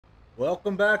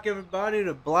Welcome back, everybody,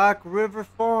 to Black River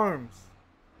Farms.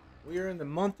 We are in the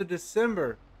month of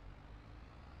December,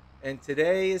 and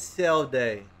today is sale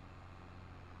day.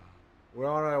 We're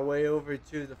on our way over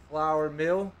to the flour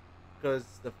mill because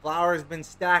the flour's been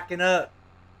stacking up.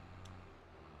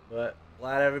 But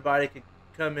glad everybody could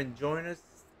come and join us.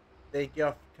 Thank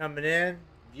y'all for coming in,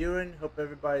 viewing. Hope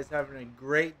everybody's having a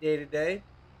great day today.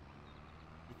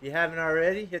 If you haven't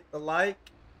already, hit the like,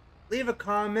 leave a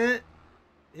comment,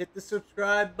 hit the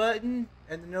subscribe button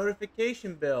and the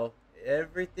notification bell.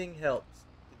 Everything helps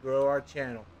to grow our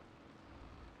channel.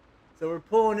 So we're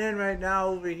pulling in right now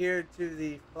over here to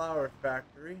the flour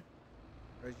factory.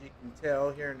 As you can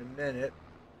tell here in a minute,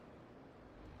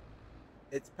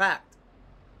 it's packed.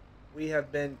 We have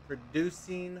been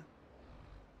producing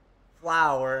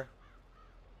flour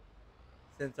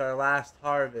since our last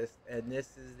harvest, and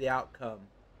this is the outcome.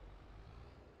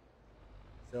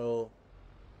 So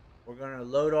we're going to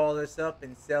load all this up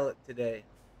and sell it today.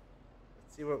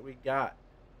 Let's see what we got.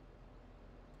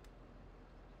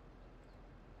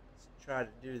 Let's try to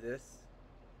do this.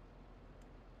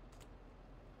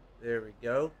 There we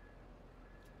go.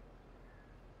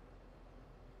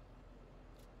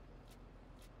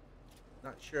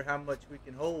 Not sure how much we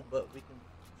can hold, but we can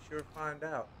sure find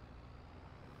out.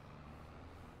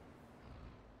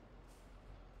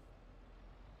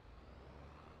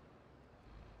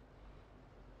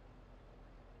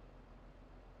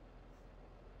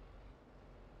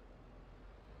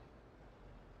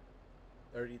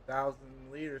 $30,000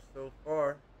 liters so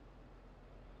far.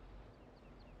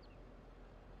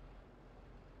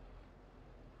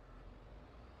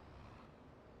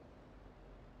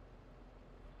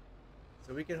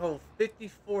 So we can hold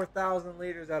 54,000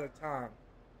 liters at a time.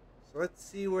 So let's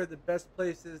see where the best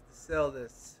place is to sell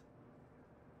this.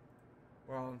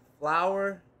 We're on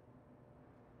flour.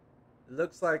 It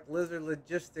looks like Lizard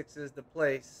Logistics is the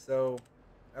place, so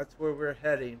that's where we're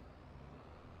heading.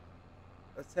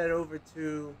 Let's head over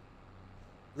to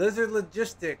Lizard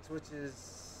Logistics, which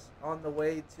is on the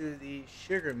way to the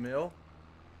sugar mill.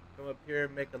 Come up here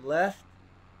and make a left.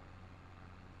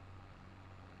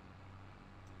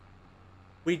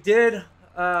 We did,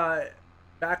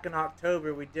 back in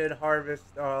October, we did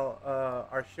harvest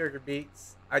our sugar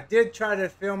beets. I did try to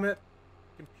film it.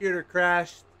 Computer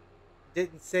crashed.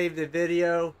 Didn't save the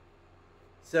video.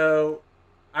 So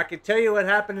I could tell you what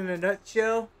happened in a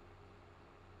nutshell.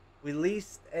 We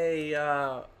leased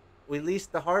the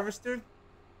harvester,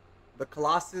 the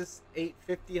Colossus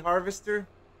 850 harvester.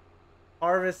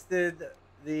 Harvested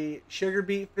the sugar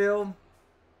beet field,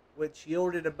 which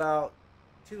yielded about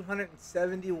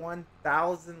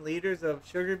 271,000 liters of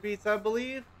sugar beets, I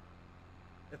believe,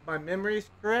 if my memory is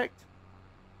correct.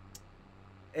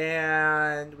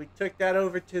 And we took that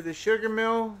over to the sugar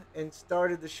mill and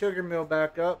started the sugar mill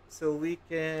back up so we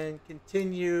can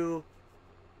continue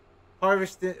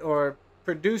harvesting or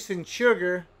producing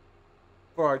sugar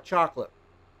for our chocolate.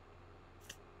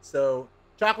 So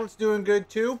chocolate's doing good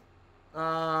too.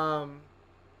 And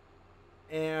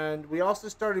we also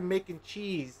started making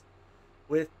cheese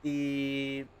with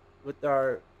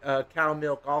our cow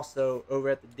milk also over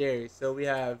at the dairy. So we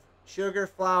have sugar,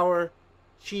 flour,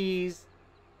 cheese,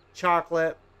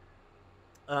 chocolate.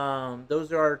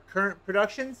 Those are our current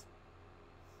productions.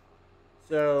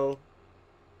 So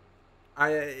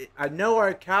I know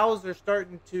our cows are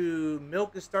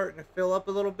milk is starting to fill up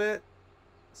a little bit.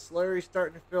 Slurry's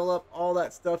starting to fill up. All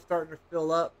that stuff starting to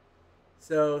fill up.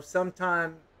 So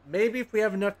sometime, maybe if we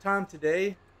have enough time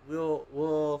today,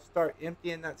 we'll start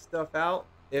emptying that stuff out.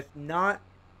 If not,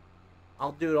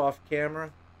 I'll do it off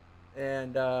camera,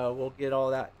 and we'll get all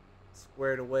that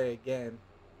squared away again.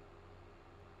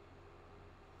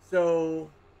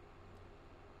 So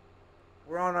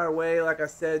we're on our way, like I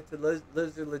said, to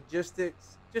Lizard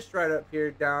Logistics, just right up here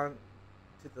down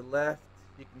to the left.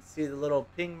 You can see the little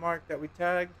ping mark that we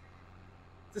tagged.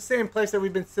 It's the same place that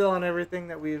we've been selling everything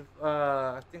that we've,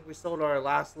 I think we sold our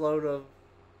last load of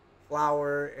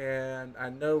flour, and I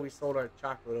know we sold our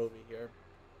chocolate over here.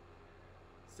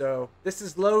 So this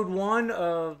is load one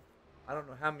of, I don't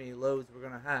know how many loads we're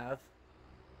going to have,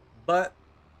 but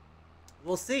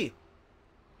we'll see.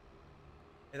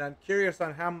 And I'm curious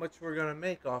on how much we're going to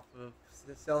make off of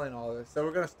selling all this. So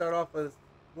we're going to start off with,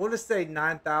 we'll just say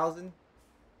 $9,000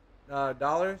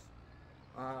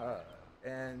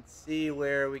 and see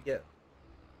where we get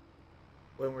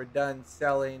when we're done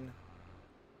selling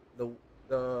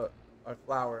our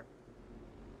flour.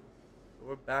 So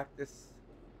we're back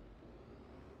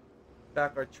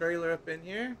our trailer up in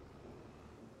here,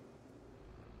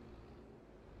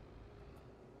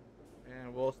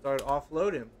 and we'll start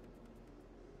offloading.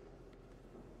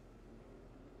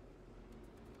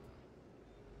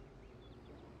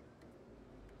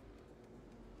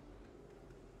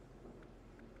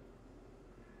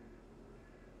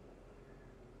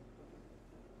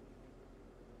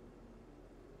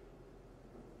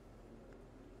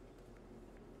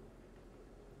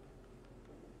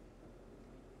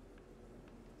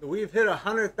 So we've hit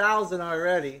 100,000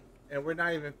 already, and we're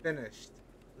not even finished.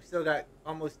 We still got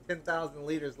almost 10,000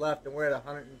 liters left, and we're at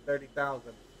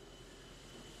 130,000.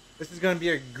 This is going to be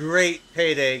a great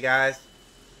payday, guys.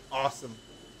 Awesome.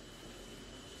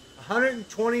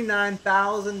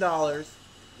 $129,000.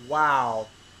 Wow.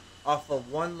 Off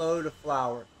of one load of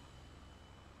flour.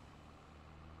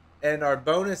 And our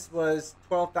bonus was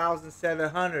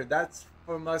 12,700. That's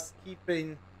from us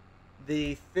keeping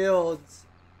the fields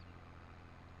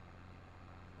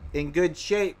in good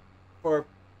shape for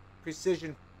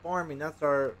precision farming. That's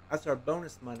our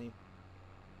bonus money.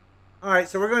 All right,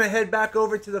 so we're going to head back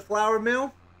over to the flour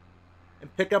mill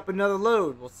and pick up another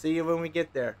load. We'll see you when we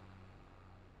get there.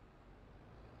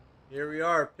 Here we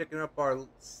are, picking up our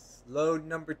load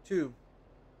number 2.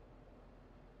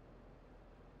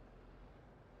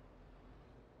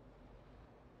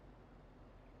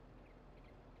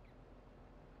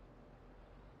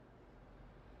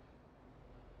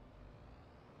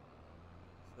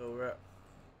 So we're at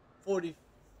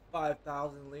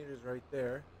 45,000 liters right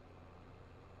there.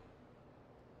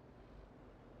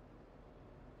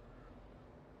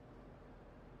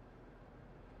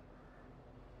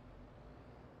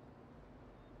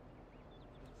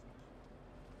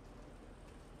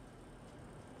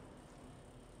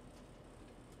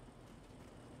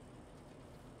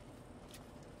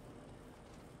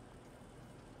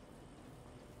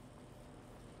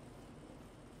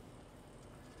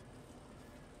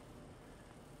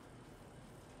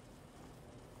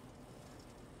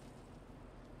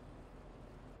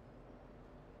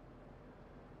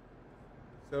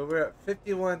 So we're at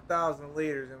 51,000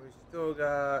 liters, and we still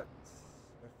got a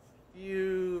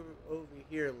few over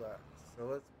here left. So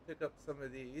let's pick up some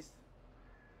of these.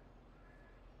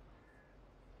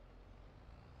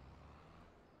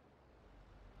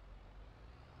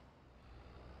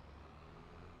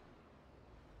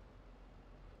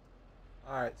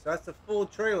 Alright, so that's a full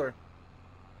trailer.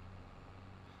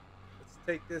 Let's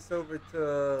take this over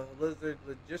to Lizard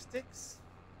Logistics.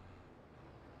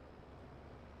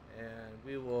 And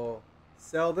we will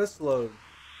sell this load.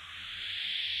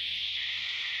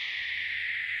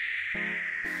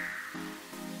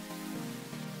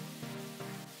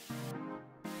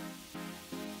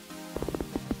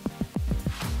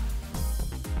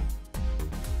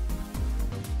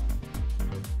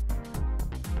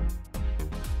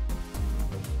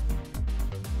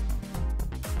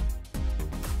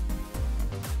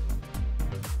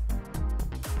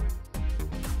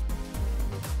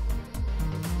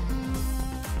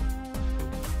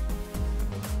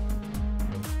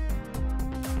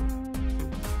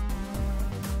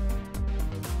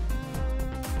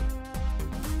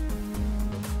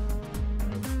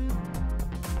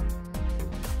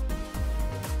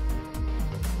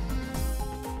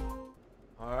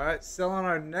 Alright, selling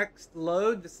our next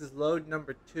load. This is load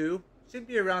number 2. Should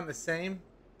be around the same.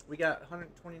 We got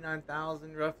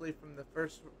 129,000 roughly from the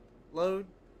first load.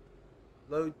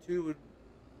 Load 2 would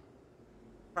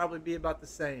probably be about the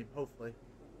same, hopefully.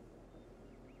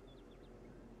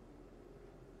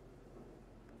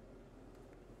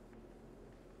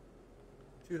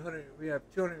 We have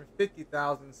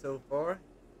 250,000 so far.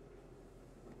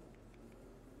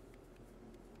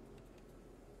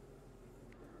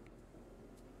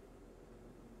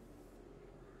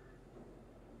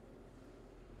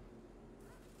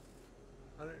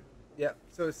 Yep,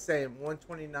 so it's same,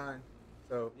 129.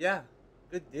 So yeah,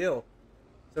 good deal.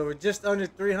 So we're just under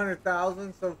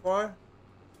 300,000 so far.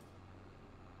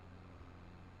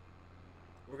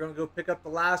 We're gonna go pick up the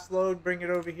last load, bring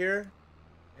it over here,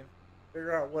 and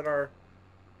figure out what our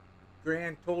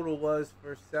grand total was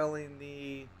for selling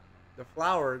the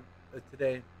flour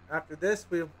today. After this,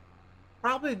 we'll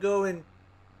probably go and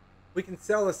we can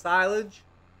sell the silage.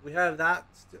 We have that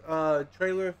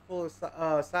trailer full of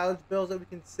silage bales that we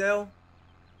can sell.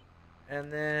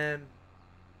 And then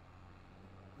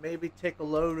maybe take a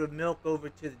load of milk over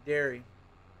to the dairy.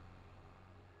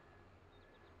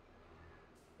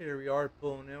 Here we are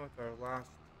pulling in with our last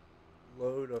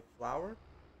load of flour.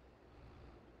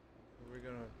 So we're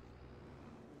going to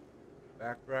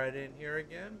back right in here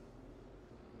again.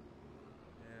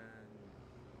 And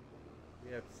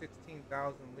we have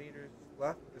 16,000 liters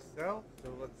left to sell, so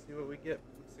let's see what we get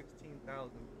from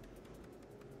 16,000.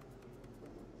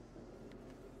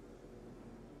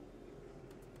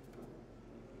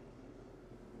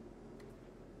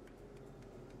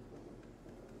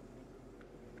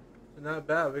 So not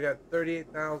bad. We got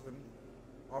 38,000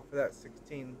 off of that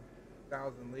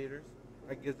 16,000 liters.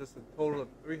 That gives us a total of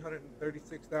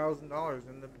 $336,000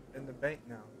 in the bank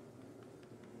now.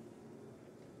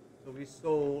 So we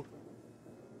sold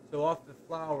So off the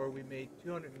flour, we made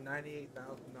 $298,000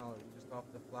 just off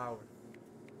the flour,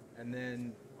 and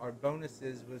then our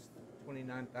bonuses was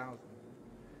 29,000.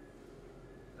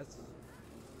 That's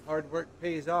hard work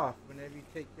pays off. Whenever you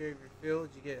take care of your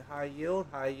fields, you get high yield.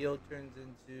 High yield turns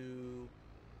into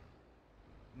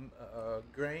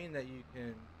grain that you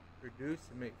can produce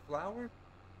and make flour.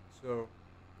 So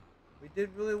we did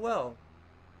really well.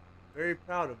 Very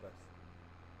proud of us.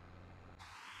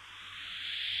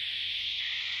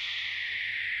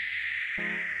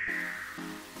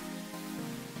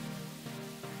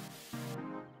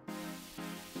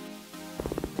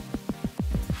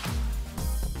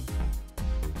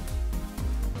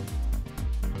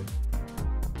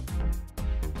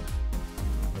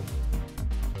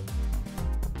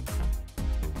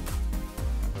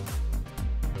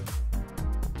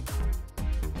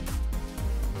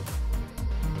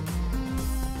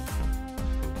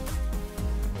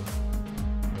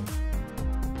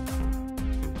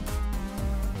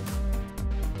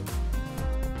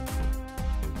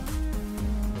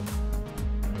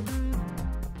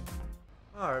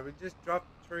 Alright, we just dropped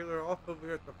the trailer off over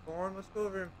here at the farm. Let's go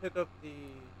over and pick up the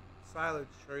silage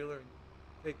trailer and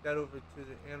take that over to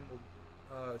the animal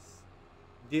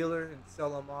dealer and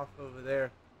sell them off over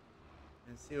there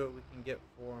and see what we can get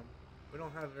for them. We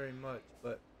don't have very much,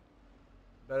 but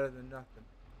better than nothing.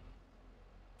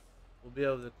 We'll be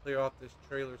able to clear off this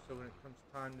trailer so when it comes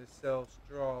time to sell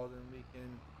straw, then we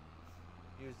can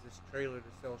use this trailer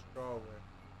to sell straw with.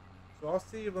 So I'll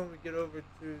see you when we get over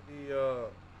to the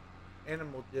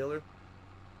animal dealer,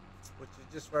 which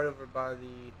is just right over by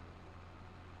the,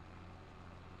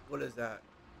 what is that,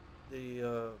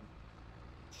 the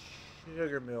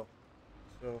sugar mill.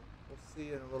 So we'll see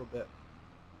you in a little bit.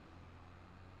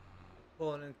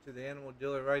 Pulling into the animal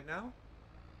dealer right now.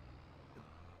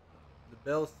 The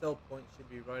Bell sell point should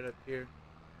be right up here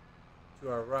to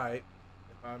our right,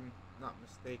 if I'm not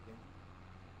mistaken.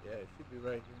 Yeah, it should be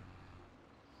right here.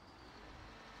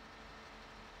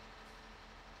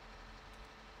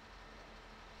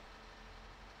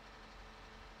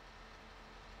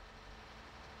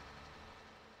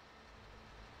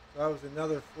 So that was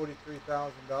another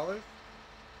 $43,000.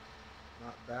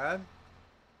 Not bad.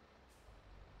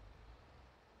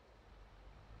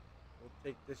 We'll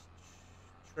take this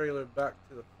trailer back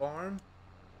to the farm,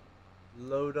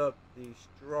 load up the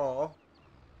straw,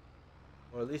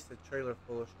 or at least a trailer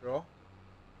full of straw,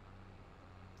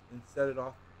 and set it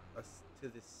off to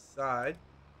the side.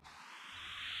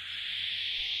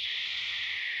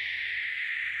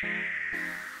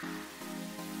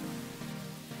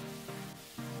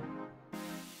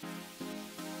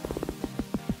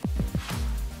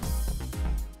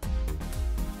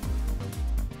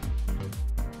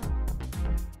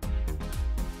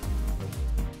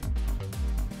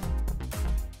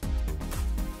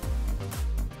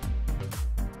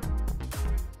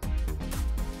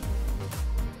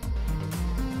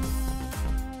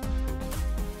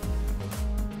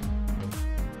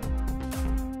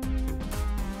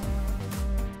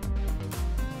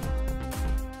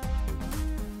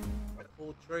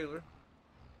 Trailer.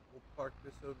 We'll park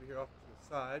this over here off to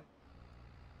the side,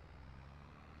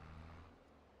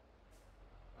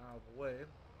 out of the way.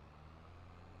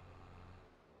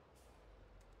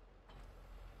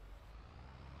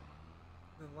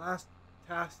 The last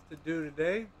task to do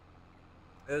today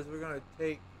is we're going to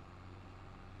take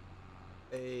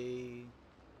a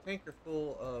tanker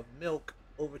full of milk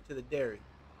over to the dairy.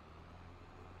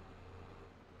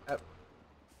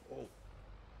 Oh,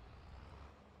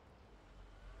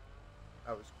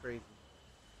 that was crazy.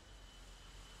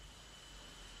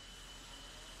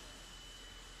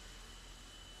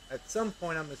 At some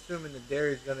point, I'm assuming the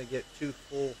dairy is going to get too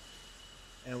full,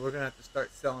 and we're going to have to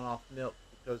start selling off milk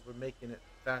because we're making it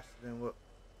faster than what.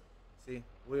 See,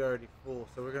 we're already full,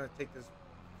 so we're going to take this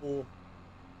full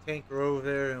tanker over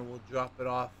there and we'll drop it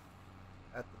off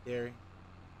at the dairy.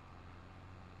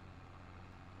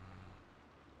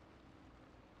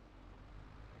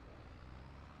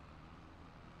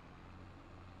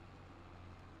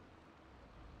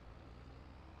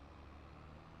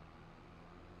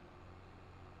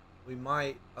 We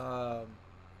might go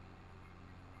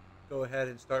ahead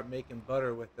and start making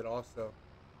butter with it also.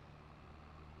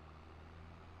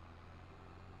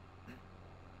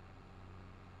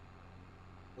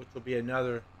 Which will be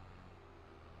another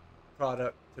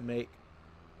product to make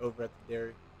over at the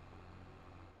dairy.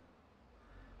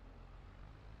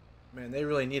 Man, they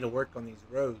really need to work on these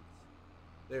roads.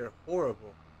 They're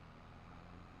horrible.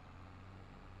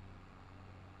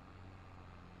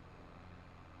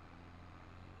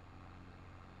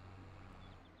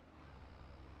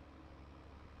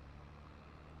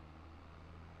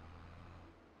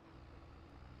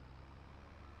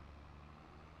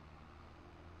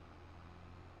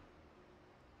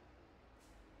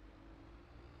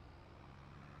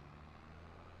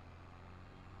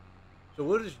 So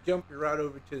we'll just jump you right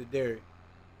over to the dairy.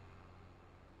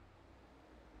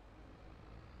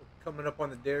 We're coming up on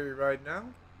the dairy right now.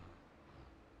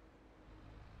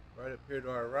 Right up here to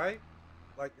our right.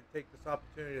 I'd like to take this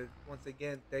opportunity to once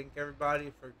again thank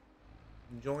everybody for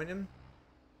joining.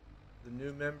 The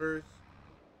new members,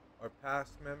 our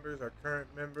past members, our current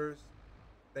members.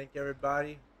 Thank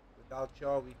everybody. Without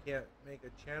y'all, we can't make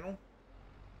a channel.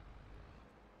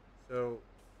 So,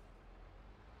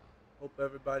 hope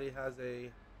everybody has a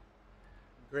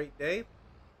great day.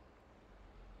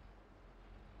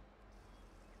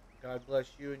 God bless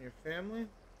you and your family.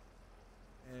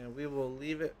 And we will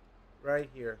leave it right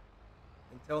here.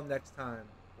 Until next time,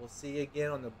 we'll see you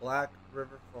again on the Black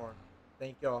River Farm.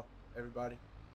 Thank y'all, everybody.